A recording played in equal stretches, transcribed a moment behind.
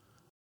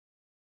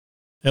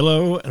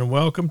Hello and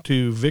welcome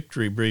to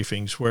Victory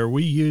Briefings, where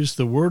we use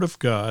the Word of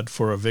God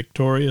for a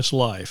victorious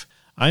life.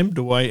 I'm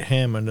Dwight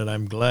Hammond, and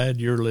I'm glad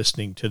you're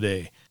listening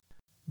today.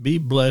 Be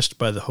blessed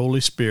by the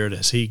Holy Spirit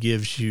as He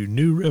gives you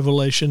new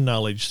revelation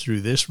knowledge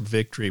through this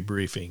Victory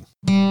Briefing.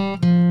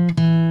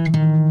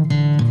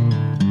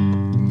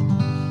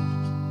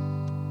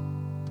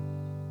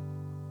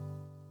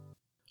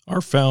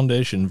 Our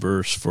foundation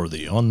verse for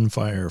the On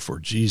Fire for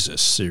Jesus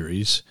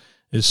series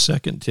is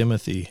 2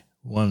 Timothy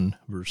 1,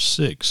 verse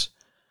 6.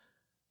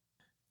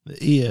 The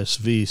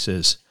ESV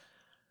says,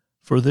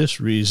 "For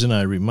this reason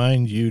I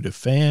remind you to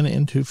fan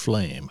into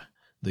flame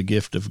the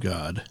gift of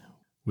God,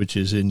 which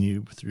is in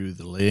you through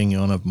the laying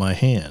on of my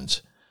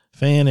hands."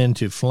 Fan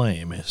into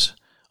flame is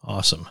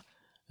awesome.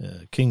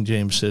 King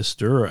James says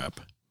stir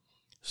up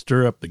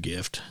the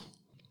gift.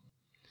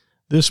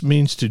 This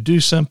means to do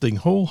something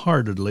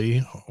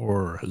wholeheartedly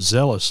or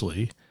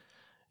zealously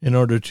in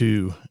order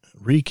to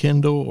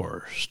rekindle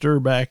or stir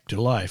back to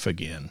life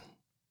again.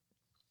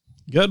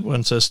 God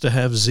wants us to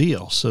have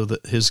zeal so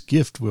that His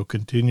gift will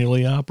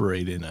continually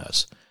operate in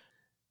us.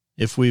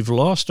 If we've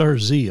lost our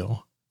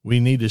zeal, we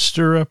need to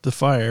stir up the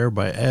fire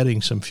by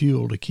adding some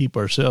fuel to keep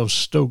ourselves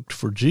stoked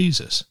for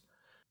Jesus.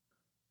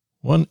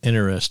 One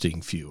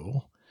interesting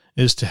fuel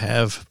is to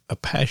have a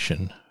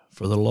passion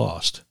for the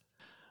lost.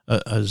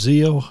 A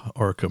zeal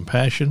or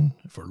compassion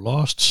for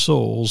lost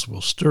souls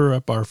will stir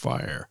up our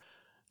fire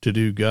to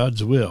do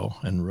God's will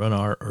and run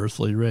our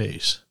earthly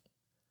race.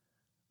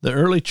 The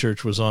early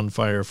church was on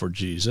fire for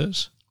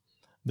Jesus.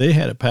 They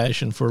had a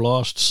passion for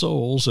lost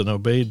souls and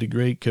obeyed the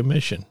Great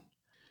Commission.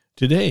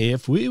 Today,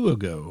 if we will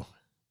go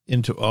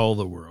into all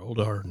the world,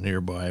 our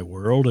nearby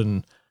world,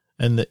 and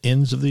the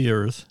ends of the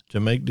earth to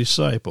make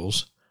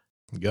disciples,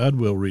 God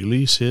will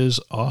release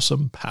His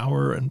awesome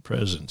power and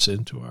presence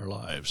into our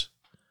lives.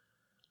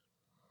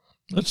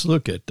 Let's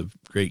look at the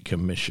Great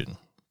Commission.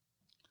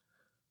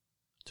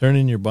 Turn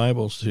in your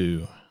Bibles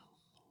to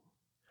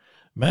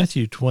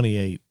Matthew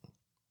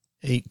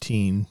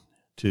 28:18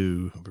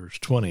 to verse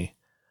 20,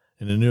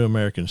 in the New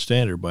American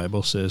Standard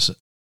Bible says,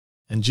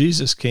 "And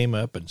Jesus came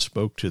up and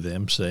spoke to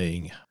them,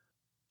 saying,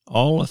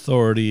 All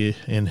authority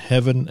in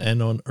heaven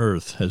and on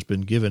earth has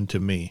been given to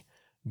me.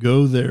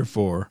 Go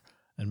therefore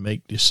and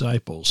make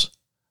disciples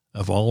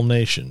of all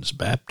nations,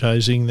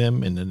 baptizing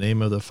them in the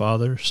name of the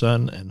Father,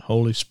 Son, and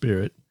Holy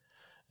Spirit."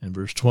 And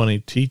verse 20,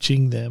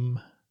 "Teaching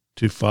them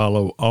to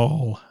follow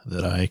all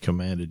that I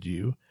commanded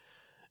you.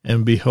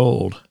 And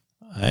behold,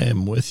 I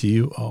am with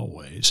you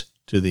always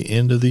to the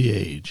end of the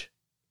age."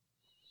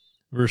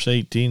 Verse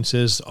 18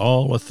 says,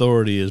 "All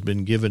authority has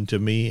been given to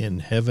me in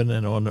heaven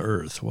and on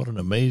earth." What an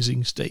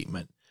amazing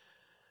statement.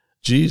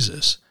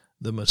 Jesus,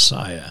 the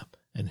Messiah,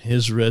 and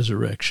His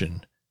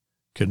resurrection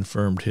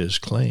confirmed His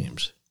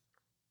claims.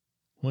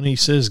 When He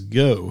says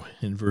go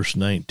in verse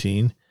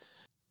 19,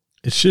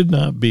 it should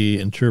not be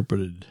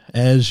interpreted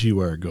as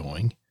you are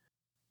going,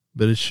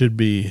 but it should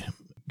be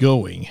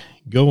going.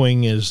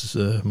 Going is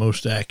the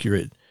most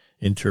accurate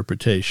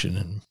interpretation,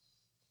 and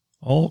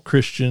all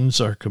Christians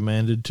are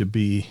commanded to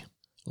be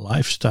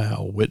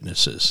lifestyle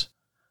witnesses.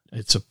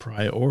 It's a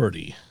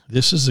priority.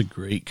 This is a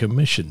great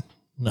commission,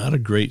 not a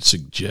great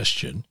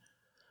suggestion.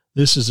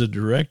 This is a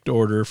direct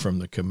order from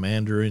the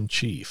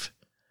commander-in-chief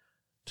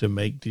to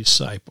make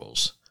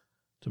disciples.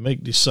 To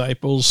make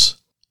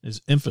disciples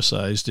is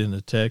emphasized in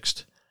the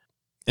text,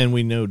 and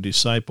we know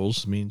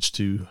disciples means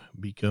to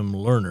become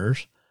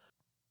learners.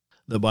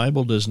 The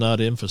Bible does not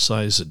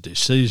emphasize a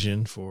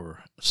decision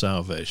for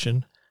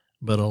salvation,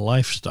 but a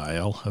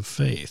lifestyle of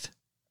faith.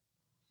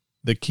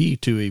 The key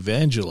to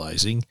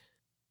evangelizing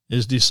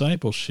is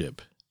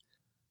discipleship.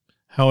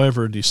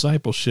 However,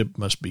 discipleship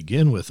must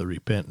begin with a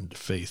repentant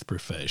faith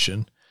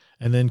profession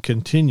and then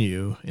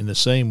continue in the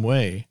same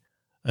way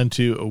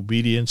unto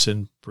obedience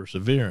and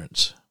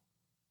perseverance.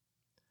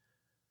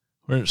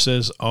 Where it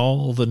says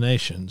all the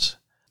nations,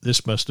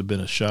 this must have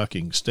been a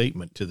shocking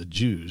statement to the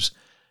Jews,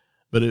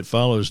 but it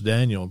follows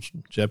Daniel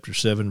chapter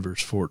 7,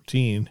 verse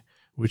 14,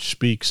 which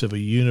speaks of a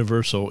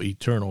universal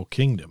eternal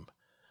kingdom.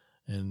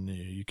 And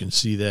you can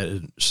see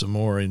that some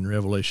more in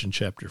Revelation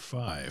chapter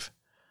 5.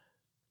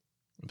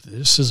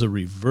 This is a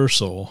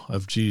reversal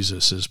of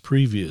Jesus'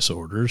 previous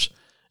orders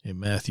in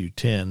Matthew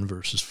 10,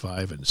 verses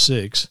 5 and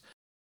 6.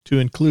 To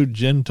include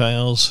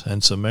Gentiles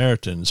and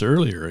Samaritans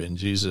earlier in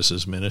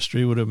Jesus'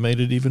 ministry would have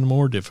made it even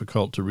more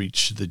difficult to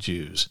reach the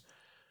Jews.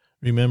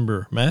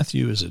 Remember,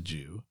 Matthew is a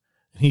Jew,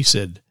 and he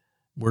said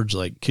words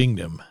like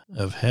kingdom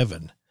of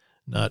heaven,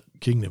 not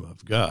kingdom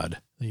of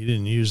God. He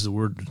didn't use the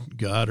word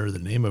God or the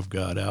name of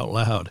God out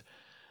loud.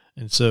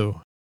 And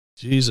so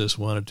Jesus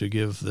wanted to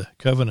give the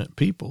covenant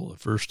people the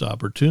first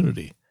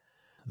opportunity.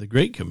 The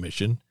Great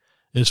Commission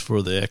is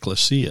for the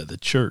ecclesia, the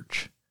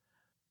church.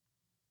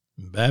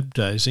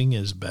 Baptizing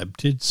is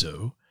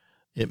baptizo.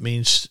 It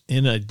means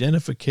in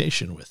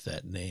identification with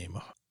that name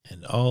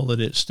and all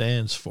that it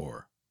stands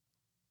for.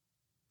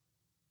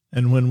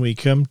 And when we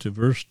come to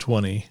verse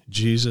 20,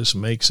 Jesus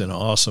makes an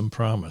awesome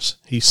promise.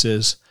 He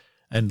says,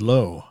 "And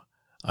lo,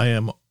 I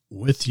am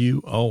with you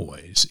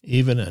always,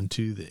 even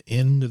unto the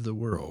end of the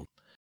world."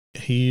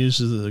 he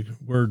uses the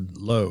word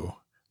lo.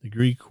 The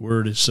Greek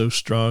word is so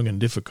strong and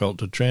difficult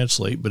to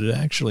translate, but it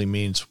actually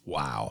means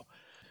wow.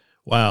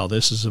 Wow,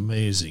 this is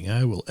amazing.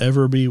 I will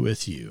ever be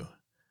with you.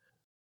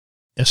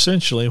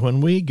 Essentially, when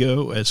we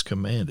go as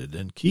commanded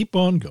and keep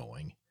on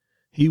going,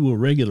 he will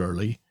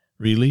regularly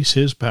release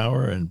his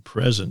power and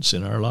presence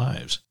in our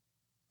lives.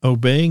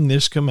 Obeying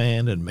this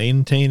command and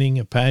maintaining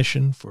a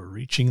passion for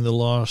reaching the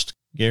lost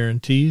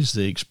guarantees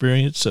the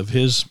experience of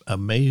his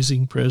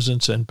amazing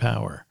presence and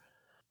power.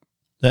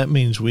 That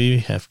means we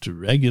have to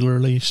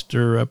regularly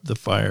stir up the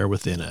fire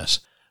within us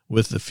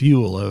with the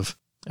fuel of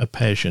a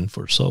passion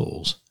for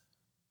souls.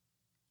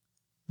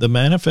 The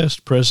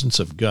manifest presence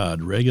of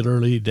God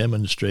regularly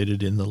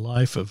demonstrated in the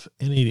life of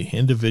any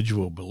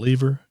individual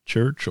believer,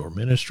 church, or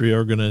ministry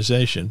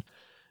organization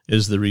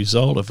is the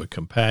result of a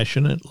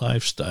compassionate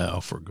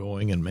lifestyle for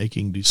going and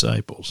making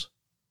disciples.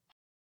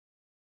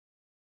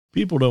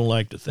 People don't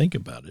like to think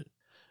about it,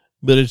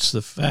 but it's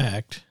the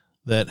fact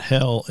that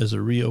hell is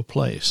a real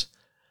place,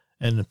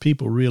 and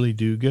people really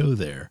do go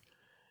there.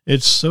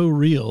 It's so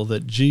real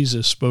that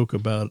Jesus spoke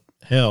about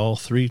hell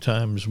 3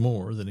 times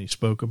more than he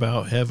spoke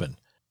about heaven.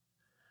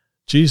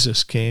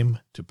 Jesus came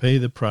to pay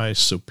the price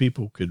so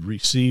people could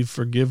receive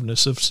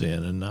forgiveness of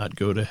sin and not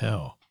go to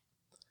hell.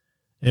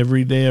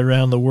 Every day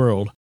around the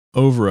world,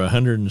 over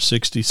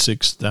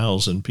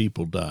 166,000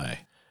 people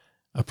die.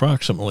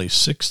 Approximately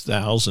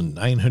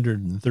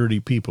 6,930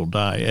 people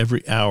die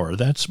every hour.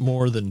 That's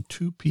more than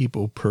 2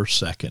 people per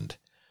second.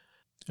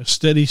 A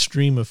steady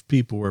stream of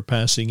people are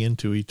passing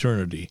into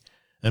eternity,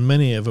 and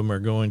many of them are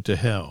going to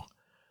hell.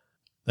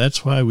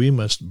 That's why we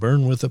must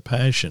burn with a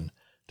passion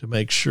to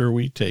make sure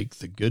we take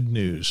the good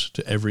news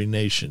to every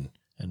nation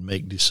and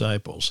make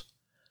disciples.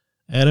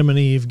 Adam and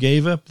Eve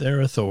gave up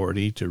their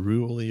authority to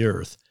rule the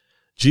earth.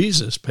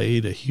 Jesus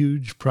paid a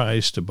huge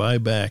price to buy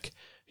back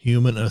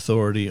human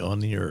authority on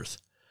the earth.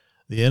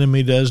 The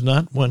enemy does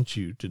not want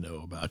you to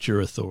know about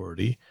your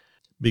authority,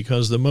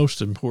 because the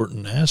most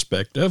important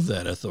aspect of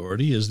that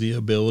authority is the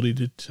ability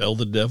to tell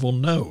the devil,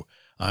 no,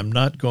 I'm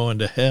not going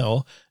to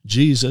hell.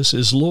 Jesus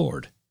is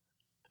Lord.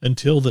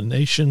 Until the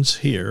nations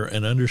hear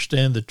and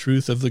understand the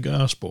truth of the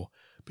gospel,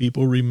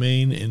 people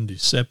remain in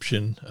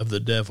deception of the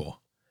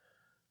devil.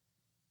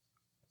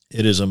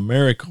 It is a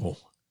miracle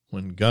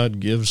when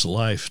God gives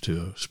life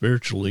to a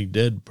spiritually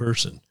dead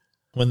person.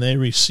 When they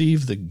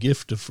receive the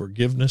gift of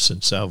forgiveness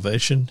and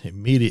salvation,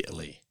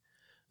 immediately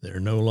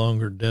they're no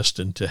longer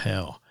destined to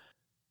hell.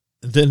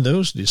 Then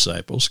those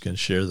disciples can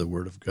share the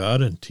word of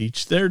God and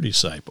teach their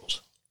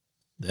disciples.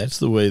 That's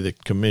the way the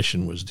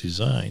commission was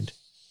designed.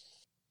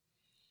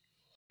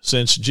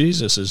 Since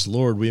Jesus is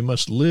Lord, we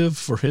must live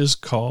for his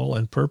call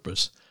and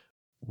purpose.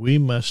 We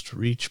must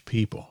reach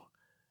people,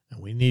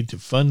 and we need to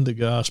fund the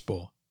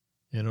gospel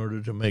in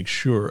order to make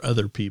sure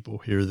other people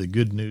hear the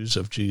good news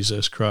of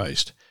Jesus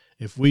Christ.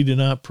 If we do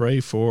not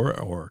pray for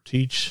or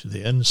teach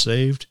the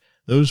unsaved,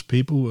 those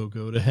people will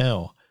go to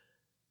hell.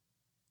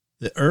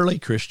 The early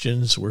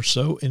Christians were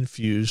so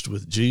infused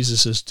with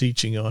Jesus'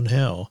 teaching on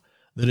hell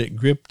that it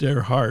gripped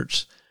their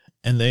hearts,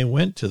 and they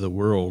went to the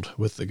world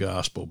with the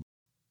gospel.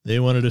 They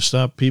wanted to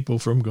stop people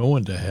from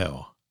going to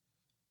hell.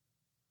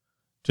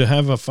 To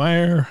have a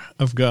fire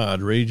of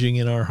God raging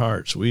in our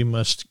hearts, we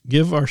must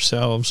give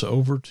ourselves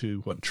over to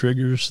what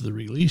triggers the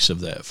release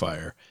of that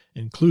fire,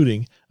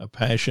 including a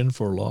passion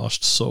for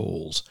lost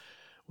souls.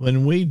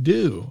 When we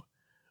do,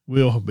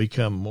 we'll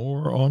become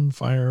more on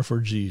fire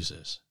for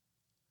Jesus.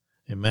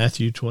 In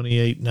Matthew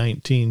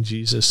 28:19,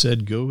 Jesus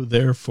said, "Go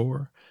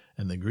therefore,"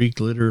 and the Greek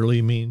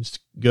literally means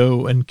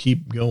go and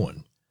keep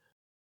going.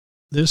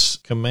 This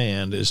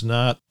command is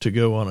not to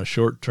go on a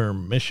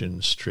short-term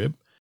missions trip.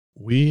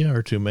 We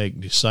are to make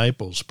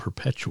disciples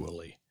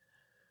perpetually.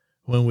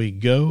 When we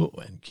go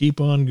and keep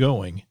on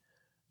going,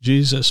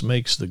 Jesus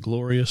makes the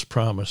glorious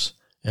promise,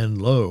 and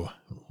lo,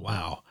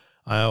 wow,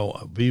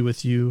 I'll be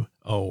with you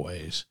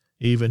always,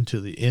 even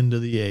to the end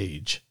of the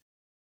age.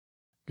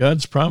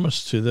 God's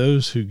promise to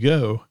those who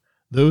go,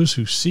 those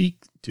who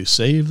seek to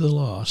save the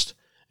lost,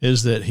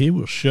 is that he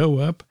will show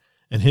up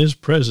and his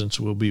presence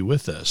will be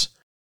with us.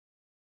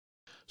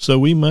 So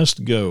we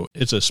must go.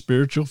 It's a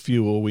spiritual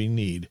fuel we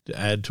need to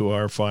add to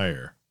our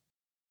fire.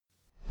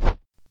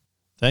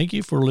 Thank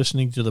you for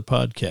listening to the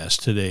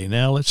podcast today.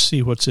 Now let's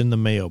see what's in the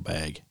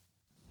mailbag.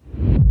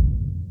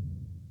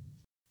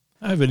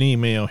 I have an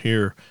email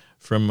here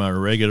from a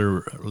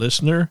regular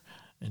listener,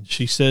 and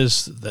she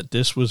says that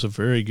this was a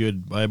very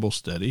good Bible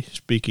study.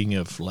 Speaking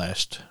of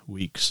last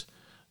week's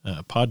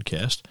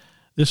podcast,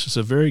 this is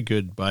a very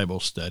good Bible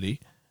study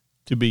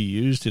to be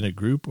used in a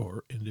group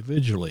or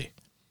individually.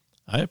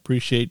 I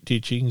appreciate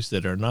teachings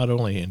that are not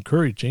only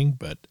encouraging,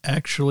 but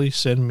actually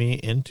send me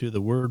into the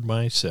Word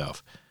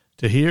myself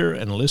to hear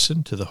and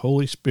listen to the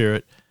Holy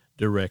Spirit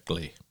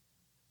directly.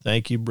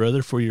 Thank you,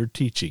 brother, for your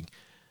teaching.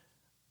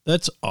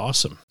 That's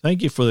awesome.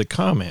 Thank you for the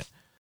comment.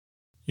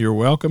 You're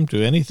welcome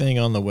to anything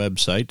on the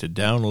website to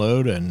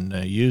download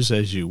and use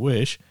as you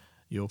wish.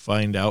 You'll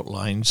find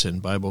outlines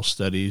and Bible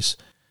studies.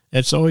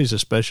 It's always a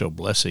special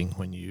blessing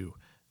when you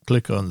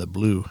click on the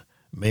blue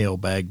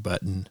mailbag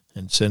button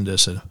and send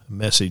us a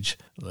message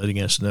letting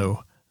us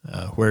know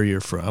where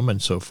you're from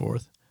and so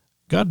forth.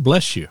 God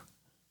bless you.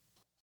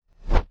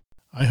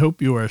 I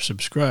hope you are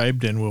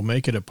subscribed and will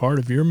make it a part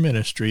of your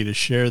ministry to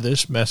share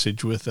this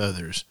message with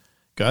others.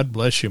 God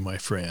bless you, my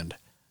friend.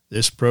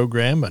 This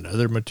program and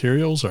other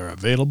materials are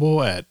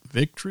available at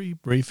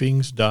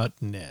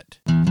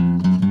victorybriefings.net.